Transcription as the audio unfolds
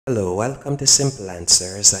Hello, welcome to Simple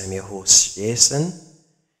Answers. I'm your host Jason.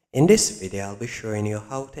 In this video, I'll be showing you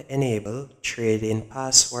how to enable trading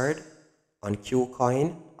password on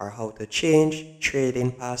kucoin or how to change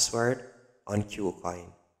trading password on kucoin.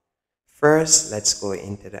 First, let's go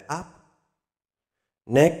into the app.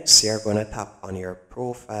 Next, you're going to tap on your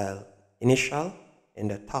profile initial in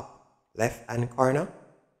the top left hand corner.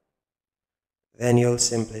 Then you'll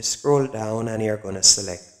simply scroll down and you're going to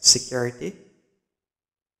select security.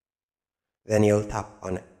 Then you'll tap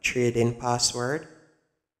on trading password.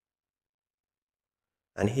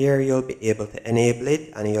 And here you'll be able to enable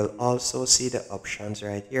it, and you'll also see the options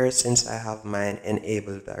right here. Since I have mine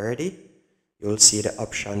enabled already, you'll see the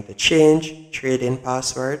option to change trading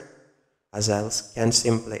password, as I can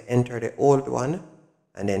simply enter the old one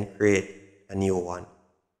and then create a new one.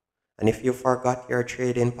 And if you forgot your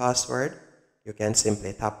trading password, you can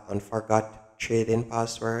simply tap on forgot trading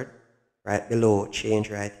password right below change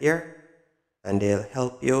right here, and they'll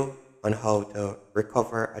help you on how to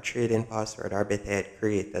recover a trading password, or better yet,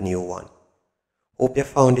 create a new one. Hope you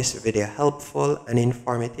found this video helpful and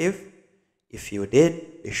informative. If you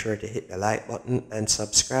did, be sure to hit the like button and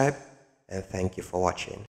subscribe, and thank you for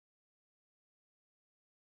watching.